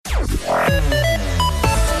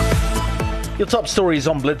Your top stories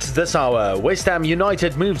on Blitz this hour. West Ham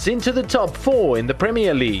United moves into the top 4 in the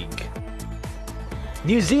Premier League.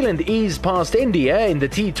 New Zealand ease past India in the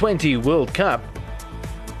T20 World Cup.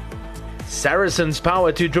 Saracens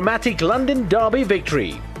power to dramatic London derby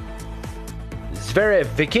victory. Zverev,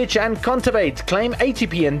 Vikic and Kontaveit claim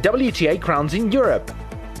ATP and WTA crowns in Europe.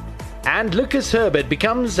 And Lucas Herbert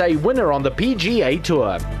becomes a winner on the PGA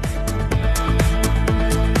Tour.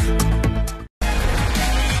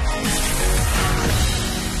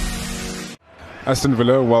 Aston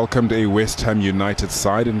Villa welcomed a West Ham United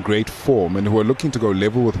side in great form and who are looking to go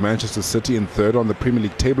level with Manchester City in third on the Premier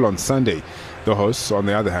League table on Sunday. The hosts, on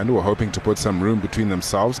the other hand, were hoping to put some room between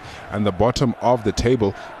themselves and the bottom of the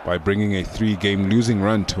table by bringing a 3-game losing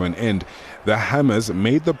run to an end. The Hammers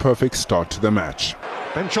made the perfect start to the match.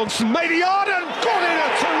 Ben Johnson made a yard and got in a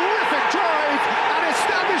terrific drive and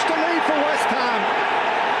established a lead for West Ham.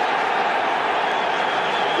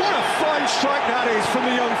 What a fine strike that is from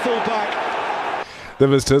the young fullback. The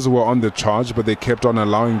visitors were on the charge, but they kept on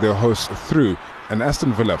allowing their hosts through, and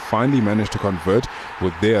Aston Villa finally managed to convert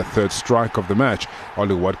with their third strike of the match.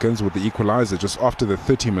 Ollie Watkins with the equaliser just after the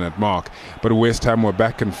 30-minute mark. But West Ham were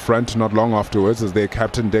back in front not long afterwards as their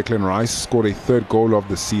captain Declan Rice scored a third goal of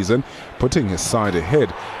the season, putting his side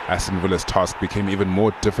ahead. Aston Villa's task became even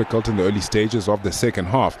more difficult in the early stages of the second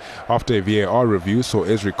half, after a VAR review saw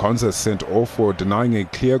Ezri Konsa sent off for denying a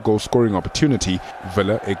clear goal-scoring opportunity.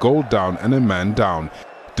 Villa a goal down and a man down.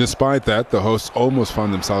 Despite that, the hosts almost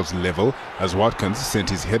found themselves level as Watkins sent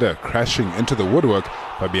his header crashing into the woodwork,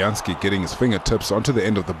 Fabianski getting his fingertips onto the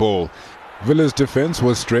end of the ball. Villa's defence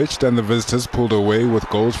was stretched and the visitors pulled away with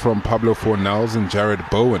goals from Pablo Fornals and Jared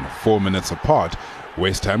Bowen 4 minutes apart.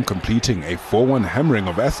 West Ham completing a 4-1 hammering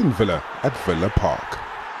of Aston Villa at Villa Park.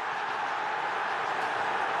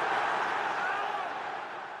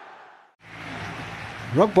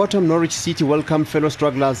 Rock bottom Norwich City welcomed fellow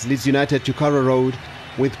strugglers Leeds United to Carrow Road,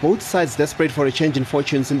 with both sides desperate for a change in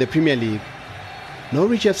fortunes in the Premier League.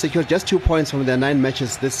 Norwich have secured just 2 points from their 9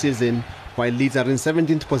 matches this season, while Leeds are in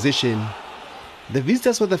 17th position. The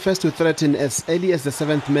visitors were the first to threaten as early as the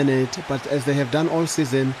 7th minute, but as they have done all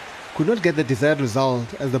season, could not get the desired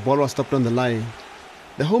result as the ball was stopped on the line.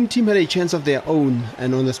 The home team had a chance of their own,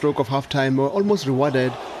 and on the stroke of half-time were almost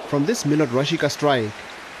rewarded from this Milot Rashica strike,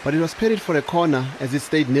 but it was parried for a corner as it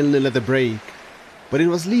stayed 0-0 at the break. But it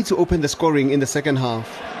was Leeds who opened the scoring in the second half.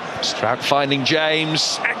 Strout finding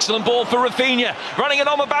James. Excellent ball for Rafinha. Running it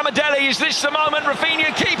on with Bamadelli. Is this the moment?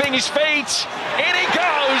 Rafinha keeping his feet. In he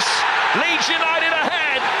goes. Leeds United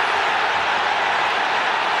ahead.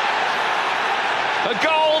 A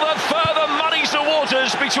goal that further muddies the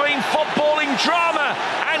waters between footballing drama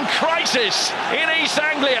and crisis in East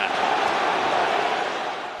Anglia.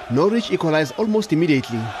 Norwich equalised almost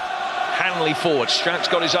immediately. Hanley forward. Strout's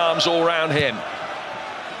got his arms all round him.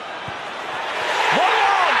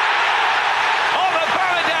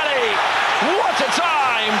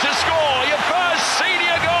 To score your first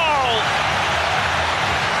senior goal.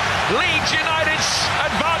 Leeds United's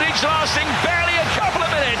advantage lasting barely a couple of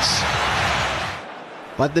minutes.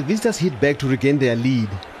 But the visitors hit back to regain their lead,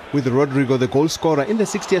 with Rodrigo the goal scorer in the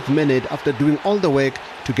 60th minute after doing all the work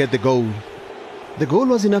to get the goal. The goal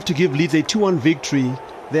was enough to give Leeds a 2-1 victory,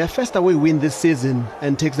 their first away win this season,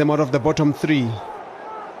 and takes them out of the bottom 3.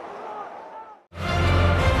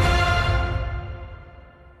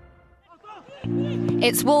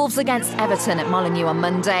 It's Wolves against Everton at Molineux on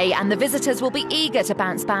Monday, and the visitors will be eager to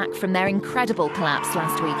bounce back from their incredible collapse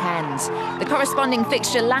last weekend. The corresponding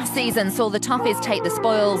fixture last season saw the Toffees take the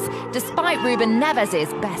spoils, despite Ruben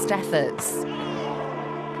Neves' best efforts.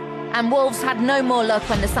 And Wolves had no more luck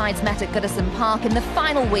when the sides met at Goodison Park in the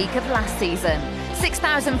final week of last season.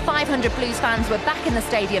 6,500 Blues fans were back in the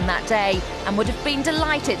stadium that day and would have been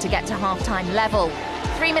delighted to get to half-time level.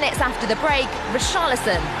 3 minutes after the break,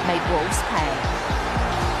 Richarlison made Wolves pay.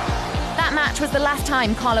 That match was the last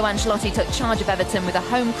time Carlo Ancelotti took charge of Everton with a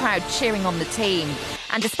home crowd cheering on the team.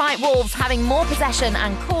 And despite Wolves having more possession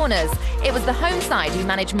and corners, it was the home side who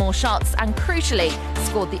managed more shots and, crucially,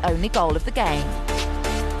 scored the only goal of the game.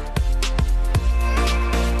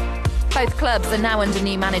 Both clubs are now under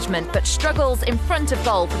new management, but struggles in front of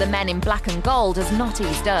goal for the men in black and gold has not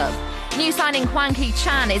eased up. New signing Hwang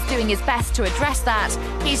Hee-chan is doing his best to address that.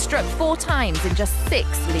 He's struck 4 times in just 6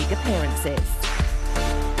 league appearances.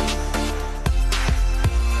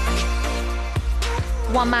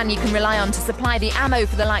 One man you can rely on to supply the ammo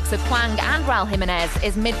for the likes of Hwang and Raul Jimenez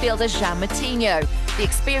is midfielder João Moutinho. The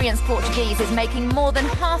experienced Portuguese is making more than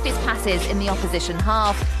half his passes in the opposition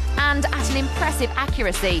half and at an impressive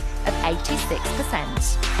accuracy of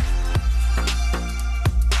 86%.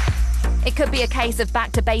 It could be a case of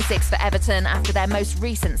back to basics for Everton after their most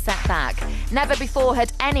recent setback. Never before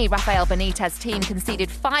had any Rafael Benitez team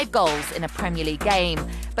conceded 5 goals in a Premier League game.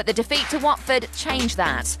 But the defeat to Watford changed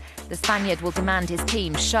that. The Spaniard will demand his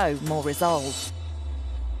team show more resolve.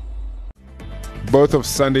 Both of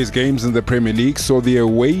Sunday's games in the Premier League saw the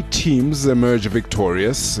away teams emerge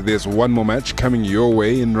victorious. There's one more match coming your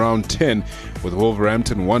way in round 10 with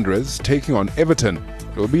Wolverhampton Wanderers taking on Everton.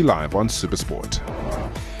 It will be live on SuperSport.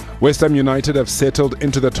 West Ham United have settled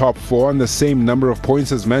into the top 4 on the same number of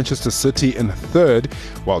points as Manchester City in third,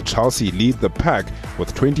 while Chelsea lead the pack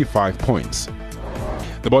with 25 points.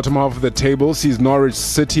 The bottom half of the table sees Norwich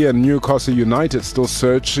City and Newcastle United still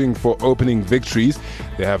searching for opening victories.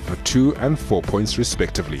 They have 2 and 4 points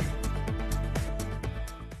respectively.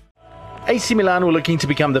 AC Milan were looking to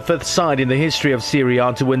become the 5th side in the history of Serie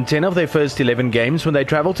A to win 10 of their first 11 games when they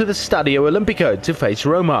travelled to the Stadio Olimpico to face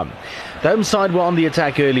Roma. The home side were on the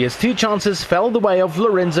attack early as 2 chances fell the way of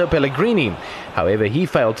Lorenzo Pellegrini. However, he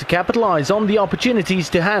failed to capitalise on the opportunities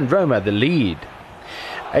to hand Roma the lead.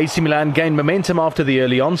 AC Milan gained momentum after the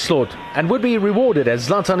early onslaught and would be rewarded as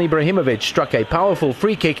Zlatan Ibrahimovic struck a powerful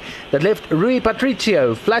free kick that left Rui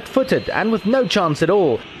Patricio flat-footed and with no chance at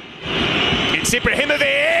all. It's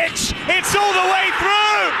Ibrahimovic! It's all the way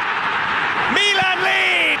through! Milan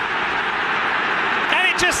lead! And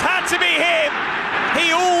it just had to be him.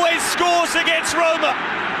 He always scores against Roma.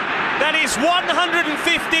 That is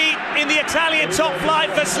 150 in the Italian top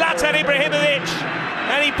flight for Zlatan Ibrahimovic.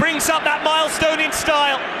 And he brings up that milestone in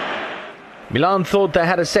style. Milan thought they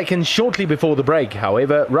had a second shortly before the break.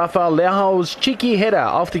 However, Rafael Leao's cheeky header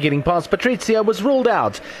after getting past Patricio was ruled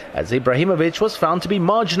out as Ibrahimovic was found to be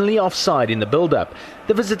marginally offside in the build-up.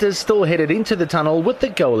 The visitors still headed into the tunnel with the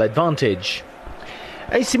goal advantage.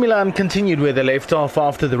 AC Milan continued where they left off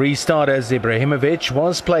after the restart as Ibrahimovic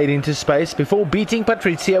was played into space before beating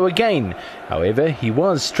Patricio again. However, he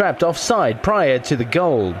was trapped offside prior to the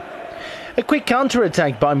goal. A quick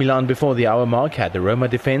counter-attack by Milan before the hour mark had the Roma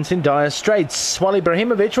defence in dire straits, while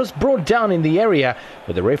Ibrahimovic was brought down in the area,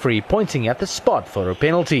 with the referee pointing at the spot for a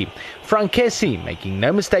penalty. Franchesi making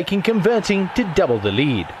no mistake in converting to double the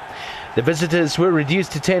lead. The visitors were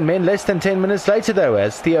reduced to 10 men less than 10 minutes later though,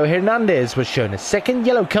 as Theo Hernandez was shown a second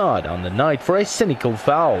yellow card on the night for a cynical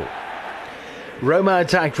foul. Roma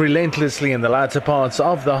attacked relentlessly in the latter parts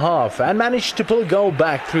of the half and managed to pull a goal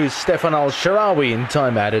back through Stefan Al-Sharawi in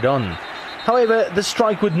time added on. However, the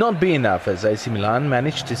strike would not be enough as AC Milan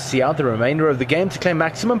managed to see out the remainder of the game to claim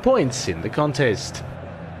maximum points in the contest.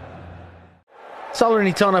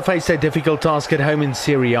 Salernitana faced a difficult task at home in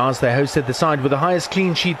Serie A as they hosted the side with the highest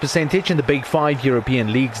clean sheet percentage in the Big 5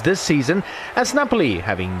 European leagues this season, as Napoli,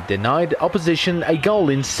 having denied opposition a goal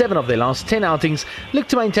in 7 of their last 10 outings, looked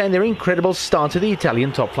to maintain their incredible start to the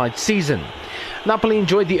Italian top-flight season. Napoli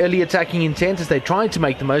enjoyed the early attacking intent as they tried to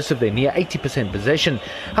make the most of their near 80% possession.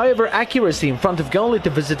 However, accuracy in front of goal let the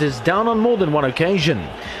visitors down on more than one occasion.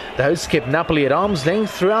 The hosts kept Napoli at arm's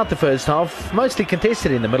length throughout the first half, mostly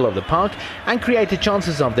contested in the middle of the park, and created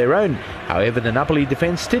chances of their own. However, the Napoli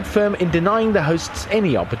defence stood firm in denying the hosts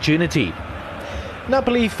any opportunity.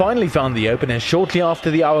 Napoli finally found the opener shortly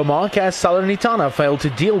after the hour mark as Salernitana failed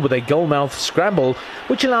to deal with a goalmouth scramble,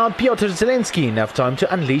 which allowed Piotr Zielinski enough time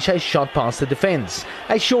to unleash a shot past the defence.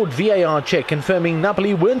 A short VAR check confirming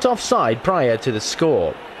Napoli weren't offside prior to the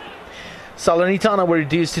score. Salernitana were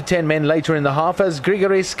reduced to 10 men later in the half as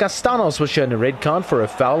Grigoris Castanos was shown a red card for a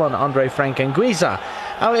foul on Andre Frank Anguissa.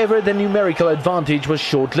 However, the numerical advantage was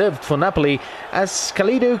short-lived for Napoli as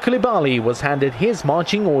Kalidou Koulibaly was handed his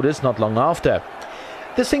marching orders not long after.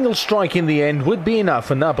 The single strike in the end would be enough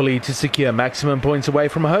for Napoli to secure maximum points away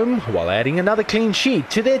from home, while adding another clean sheet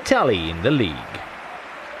to their tally in the league.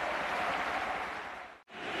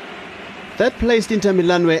 That placed Inter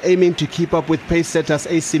Milan were aiming to keep up with pace setters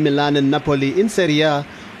AC Milan and Napoli in Serie A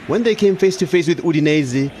when they came face-to-face with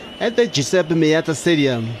Udinese at the Giuseppe Meazza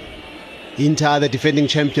Stadium. Inter are the defending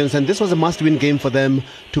champions and this was a must-win game for them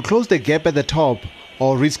to close the gap at the top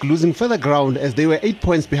or risk losing further ground as they were 8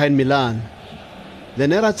 points behind Milan. The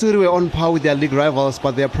Nerazzurri were on par with their league rivals,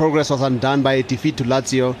 but their progress was undone by a defeat to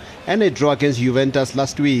Lazio and a draw against Juventus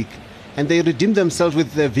last week, and they redeemed themselves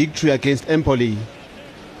with their victory against Empoli.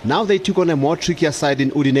 Now they took on a more trickier side in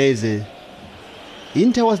Udinese.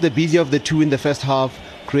 Inter was the busier of the two in the first half,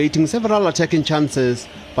 creating several attacking chances,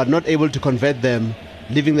 but not able to convert them,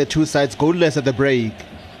 leaving the two sides goalless at the break.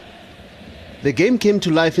 The game came to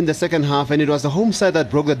life in the second half, and it was the home side that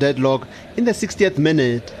broke the deadlock in the 60th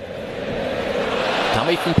minute.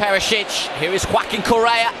 Dummy from Perisic, here is Joaquin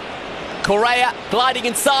Correa. Correa gliding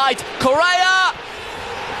inside, Correa!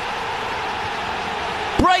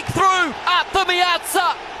 Breakthrough at the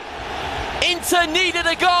Meazza! Inter needed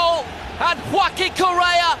a goal, and Joaquin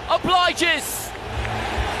Correa obliges.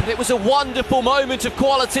 But it was a wonderful moment of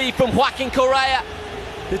quality from Joaquin Correa.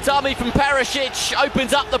 The dummy from Perisic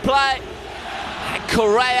opens up the play, and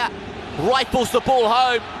Correa rifles the ball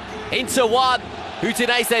home. Inter 1,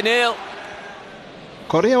 Udinese 0.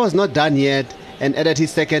 Correa was not done yet and added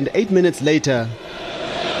his second 8 minutes later.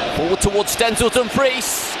 Forward towards Denzel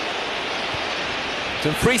Dumfries.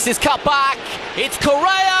 Dumfries is cut back. It's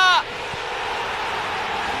Correa.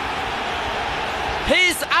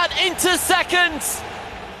 His and Inter's second.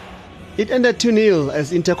 It ended 2-0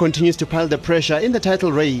 as Inter continues to pile the pressure in the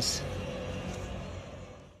title race.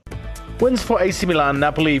 Wins for AC Milan,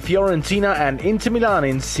 Napoli, Fiorentina and Inter Milan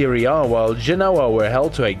in Serie A, while Genoa were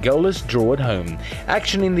held to a goalless draw at home.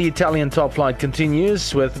 Action in the Italian top flight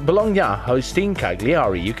continues with Bologna hosting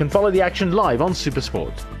Cagliari. You can follow the action live on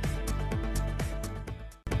SuperSport.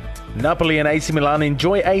 Napoli and AC Milan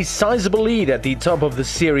enjoy a sizable lead at the top of the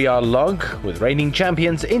Serie A log, with reigning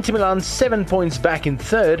champions Inter Milan 7 points back in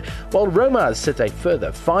third, while Roma sit a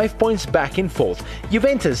further 5 points back in fourth.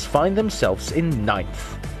 Juventus find themselves in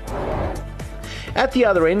ninth. At the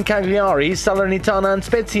other end, Cagliari, Salernitana and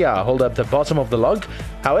Spezia hold up the bottom of the log.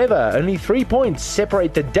 However, only 3 points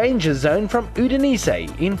separate the danger zone from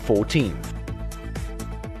Udinese in 14th.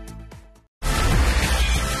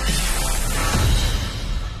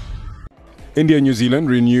 India and New Zealand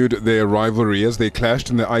renewed their rivalry as they clashed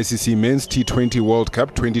in the ICC Men's T20 World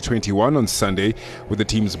Cup 2021 on Sunday, with the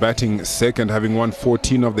teams batting second, having won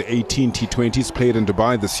 14 of the 18 T20s played in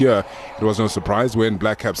Dubai this year. It was no surprise when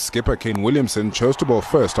Black Caps skipper Kane Williamson chose to bowl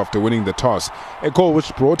first after winning the toss, a call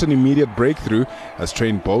which brought an immediate breakthrough as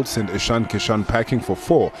Trent Bolt sent Ishan Kishan packing for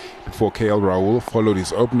 4, before KL Rahul followed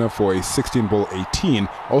his opener for a 16-ball 18,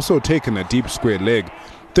 also taken a deep square leg.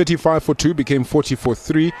 35 for 2 became 40 for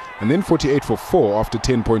 3 and then 48 for 4 after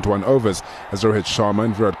 10.1 overs as Rohit Sharma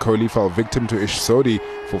and Virat Kohli fell victim to Ish Sodhi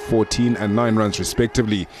for 14 and 9 runs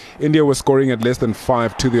respectively. India was scoring at less than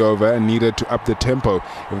 5 to the over and needed to up the tempo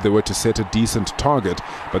if they were to set a decent target,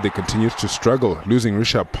 but they continued to struggle, losing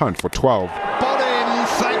Rishabh Pant for 12. Ball in,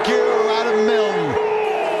 thank you, Adam Milne.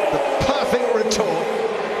 The perfect retort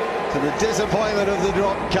to the disappointment of the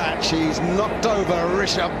drop catch. He's knocked over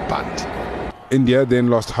Rishabh Pant. India then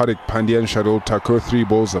lost Hardik Pandya and Shardul Thakur 3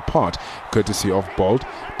 balls apart, courtesy of Bolt,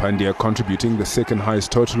 Pandya contributing the second highest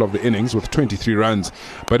total of the innings with 23 runs.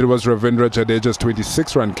 But it was Ravindra Jadeja's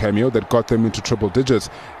 26-run cameo that got them into triple digits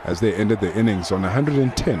as they ended the innings on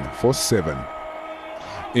 110 for 7.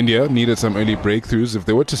 India needed some early breakthroughs if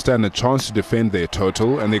they were to stand a chance to defend their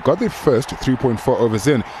total, and they got their first 3.4 overs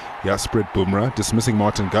in. Jasprit Bumrah dismissing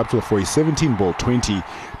Martin Guptill for a 17-ball 20.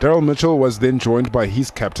 Daryl Mitchell was then joined by his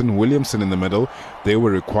captain Williamson in the middle. They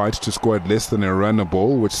were required to score at less than a run a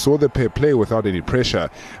ball, which saw the pair play without any pressure.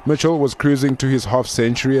 Mitchell was cruising to his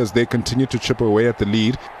half-century as they continued to chip away at the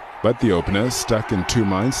lead, but the opener, stuck in 2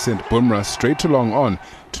 minds, sent Bumrah straight to long on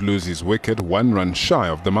to lose his wicket 1 run shy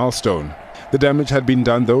of the milestone. The damage had been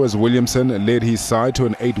done though as Williamson led his side to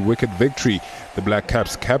an 8-wicket victory, the Black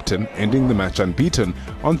Caps captain ending the match unbeaten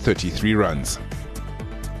on 33 runs.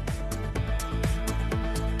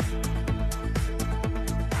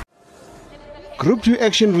 Group 2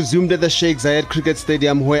 action resumed at the Sheikh Zayed Cricket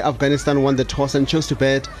Stadium, where Afghanistan won the toss and chose to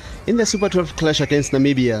bat in the Super 12 clash against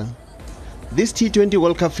Namibia. This T20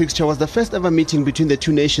 World Cup fixture was the first ever meeting between the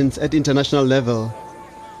two nations at international level.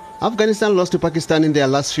 Afghanistan lost to Pakistan in their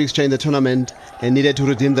last fixture in the tournament and needed to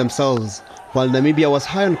redeem themselves, while Namibia was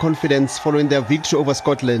high on confidence following their victory over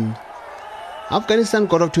Scotland. Afghanistan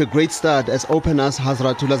got off to a great start as openers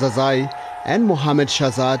Hazratullah Zazai and Mohammad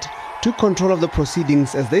Shahzad took control of the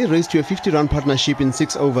proceedings as they raced to a 50-run partnership in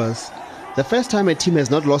 6 overs, the first time a team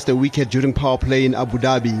has not lost a wicket during power play in Abu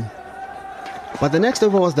Dhabi. But the next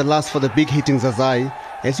over was the last for the big-hitting Zazai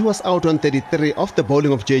as he was out on 33 off the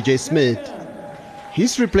bowling of J.J. Smith.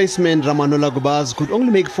 His replacement Ramanullah Gubaz could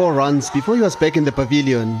only make 4 runs before he was back in the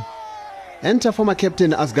pavilion. Enter former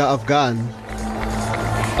captain Asghar Afghan.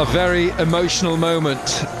 A very emotional moment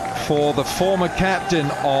for the former captain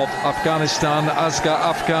of Afghanistan, Asghar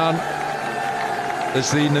Afghan, as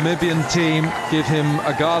the Namibian team give him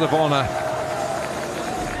a guard of honour.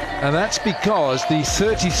 And that's because the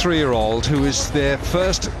 33-year-old, who is their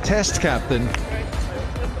first test captain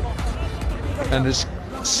and has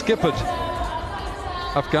skippered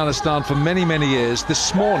Afghanistan for many, many years,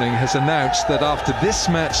 this morning has announced that after this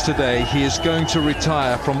match today, he is going to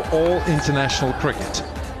retire from all international cricket.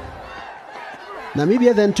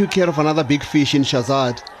 Namibia then took care of another big fish in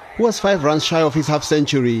Shahzad, who was 5 runs shy of his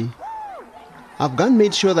half-century. Afghan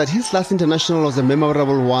made sure that his last international was a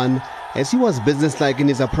memorable one, as he was businesslike in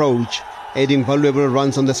his approach adding valuable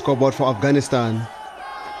runs on the scoreboard for Afghanistan.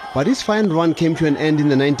 But his fine run came to an end in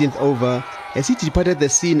the 19th over as he departed the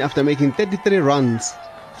scene after making 33 runs,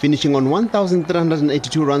 finishing on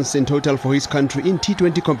 1,382 runs in total for his country in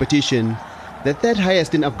T20 competition, the third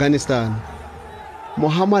highest in Afghanistan.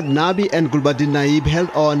 Mohammad Nabi and Gulbuddin Naib held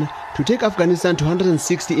on to take Afghanistan to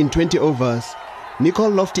 160 in 20 overs. Nicole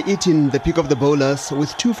Lofty-Eaton, the pick of the bowlers,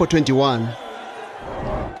 with 2 for 21.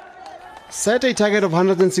 Set a target of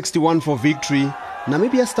 161 for victory,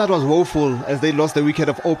 Namibia's start was woeful as they lost the wicket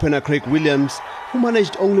of opener Craig Williams, who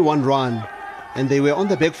managed only 1 run, and they were on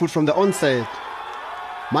the back foot from the onset.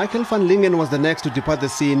 Michael van Lingen was the next to depart the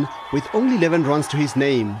scene with only 11 runs to his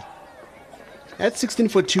name. At 16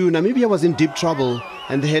 for 2, Namibia was in deep trouble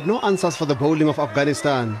and they had no answers for the bowling of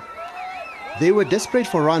Afghanistan. They were desperate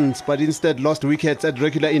for runs but instead lost wickets at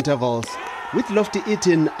regular intervals, with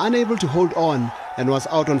Lofty-Eaton unable to hold on and was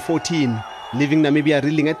out on 14, leaving Namibia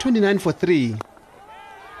reeling at 29 for 3.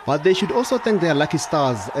 But they should also thank their lucky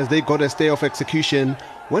stars as they got a stay of execution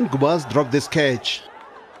when Gubas dropped this catch.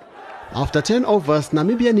 After 10 overs,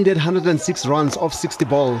 Namibia needed 106 runs off 60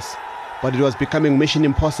 balls, but it was becoming mission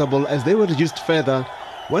impossible as they were reduced further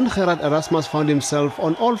when Gerard Erasmus found himself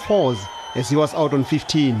on all fours as he was out on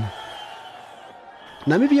 15.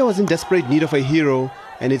 Namibia was in desperate need of a hero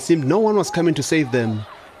and it seemed no one was coming to save them,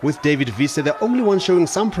 with David Wiese the only one showing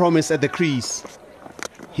some promise at the crease.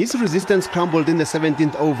 His resistance crumbled in the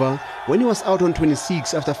 17th over when he was out on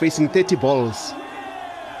 26 after facing 30 balls.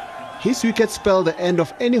 His wicket spelled the end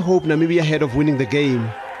of any hope Namibia had of winning the game,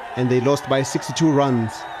 and they lost by 62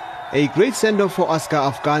 runs. A great send-off for Asghar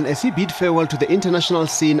Afghan as he bid farewell to the international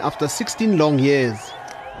scene after 16 long years.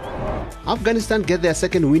 Afghanistan get their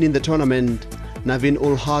second win in the tournament. Naveen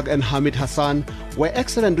ul Haq and Hamid Hassan were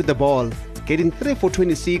excellent with the ball, getting 3 for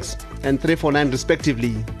 26 and 3 for 9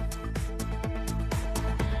 respectively.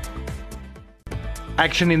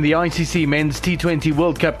 Action in the ICC Men's T20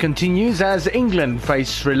 World Cup continues as England face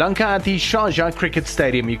Sri Lanka at the Sharjah Cricket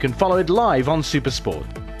Stadium. You can follow it live on SuperSport.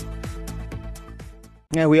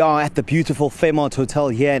 Yeah, we are at the beautiful Fairmont Hotel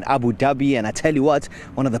here in Abu Dhabi, and I tell you what,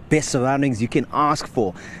 one of the best surroundings you can ask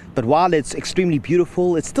for. But while it's extremely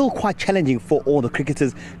beautiful, it's still quite challenging for all the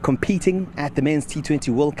cricketers competing at the Men's T20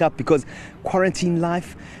 World Cup because quarantine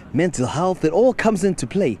life, mental health, it all comes into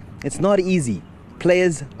play. It's not easy.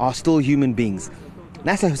 Players are still human beings.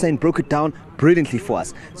 Nasser Hussain broke it down brilliantly for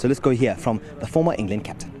us. So let's go hear from the former England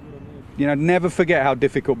captain. You know, never forget how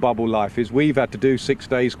difficult bubble life is. We've had to do 6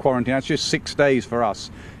 days quarantine. That's just 6 days for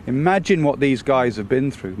us. Imagine what these guys have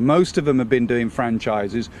been through. Most of them have been doing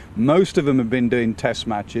franchises. Most of them have been doing test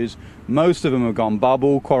matches. Most of them have gone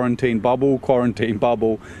bubble, quarantine, bubble, quarantine,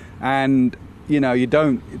 bubble. And, you know, it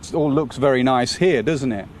all looks very nice here,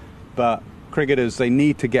 doesn't it? But cricketers, they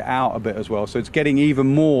need to get out a bit as well. So it's getting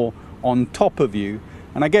even more on top of you.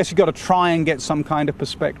 And I guess you've got to try and get some kind of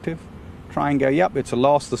perspective. Try and go, yep, it's a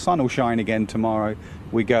loss, the sun will shine again tomorrow,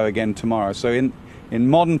 we go again tomorrow. So in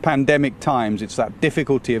modern pandemic times, it's that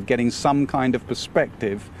difficulty of getting some kind of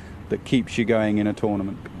perspective that keeps you going in a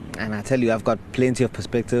tournament. And I tell you, I've got plenty of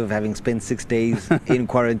perspective, having spent 6 days in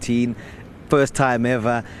quarantine, first time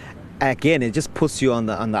ever. Again, it just puts you on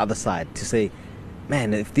the other side to say,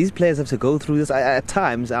 man, if these players have to go through this, at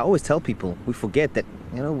times, I always tell people, we forget that,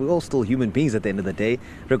 you know, we're all still human beings at the end of the day,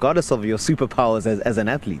 regardless of your superpowers as an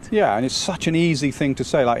athlete. Yeah, and it's such an easy thing to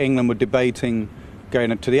say, like England were debating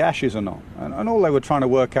going to the Ashes or not. And all they were trying to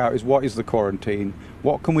work out is what is the quarantine?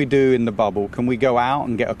 What can we do in the bubble? Can we go out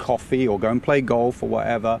and get a coffee or go and play golf or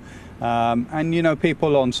whatever? And, you know,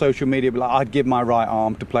 people on social media be like, I'd give my right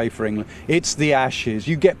arm to play for England. It's the Ashes.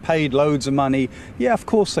 You get paid loads of money. Yeah, of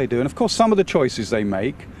course they do. And, of course, some of the choices they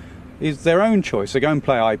make is their own choice. They go and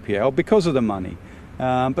play IPL because of the money.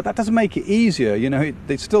 But that doesn't make it easier. You know,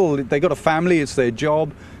 they got a family. It's their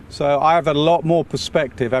job. So I have a lot more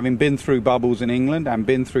perspective, having been through bubbles in England and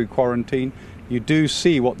been through quarantine. You do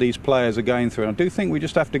see what these players are going through. And I do think we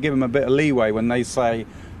just have to give them a bit of leeway when they say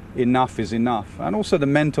enough is enough. And also the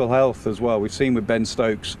mental health as well. We've seen with Ben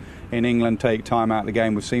Stokes in England take time out of the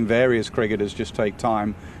game. We've seen various cricketers just take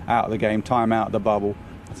time out of the game, time out of the bubble.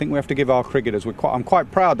 I think we have to give our cricketers, I'm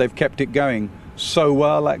quite proud they've kept it going so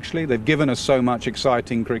well, actually. They've given us so much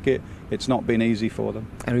exciting cricket. It's not been easy for them.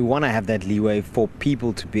 And we want to have that leeway for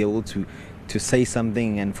people to be able to say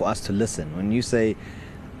something and for us to listen. When you say,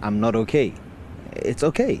 I'm not okay, it's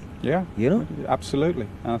okay. Yeah, you know, absolutely.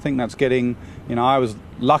 And I think that's getting, you know, I was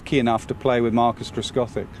lucky enough to play with Marcus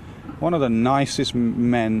Trescothick, one of the nicest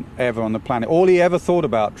men ever on the planet. All he ever thought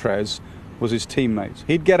about, Trez, was his teammates.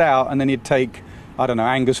 He'd get out and then he'd take, I don't know,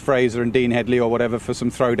 Angus Fraser and Dean Headley or whatever for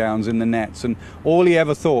some throwdowns in the nets, and all he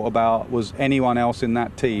ever thought about was anyone else in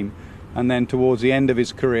that team. and then towards the end of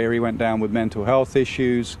his career he went down with mental health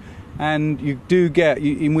issues. And you do get,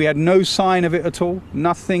 we had no sign of it at all.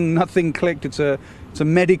 Nothing clicked. It's a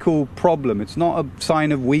medical problem. It's not a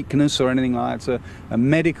sign of weakness or anything like that. It's a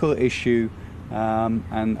medical issue,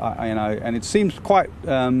 and it seems quite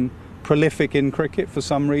prolific in cricket for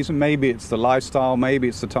some reason. Maybe it's the lifestyle. Maybe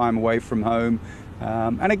it's the time away from home.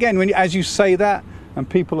 And again, as you say that, and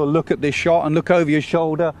people will look at this shot and look over your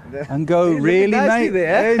shoulder and go, "Really, mate?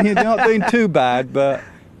 You're not doing too bad." But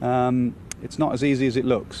it's not as easy as it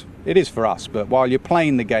looks. It is for us, but while you're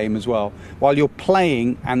playing the game as well, while you're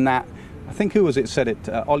playing, and that, I think, who was it said it?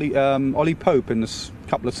 Ollie Pope a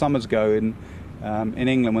couple of summers ago in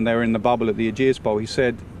England when they were in the bubble at the Ageas Bowl. He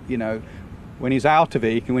said, when he's out of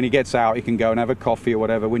it, when he gets out, he can go and have a coffee or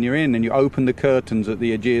whatever. When you're in and you open the curtains at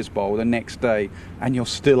the Ageas Bowl the next day and you're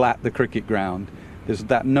still at the cricket ground, there's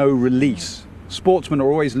that no release. Sportsmen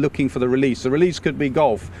are always looking for the release. The release could be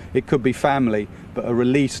golf, it could be family, but a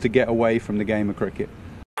release to get away from the game of cricket.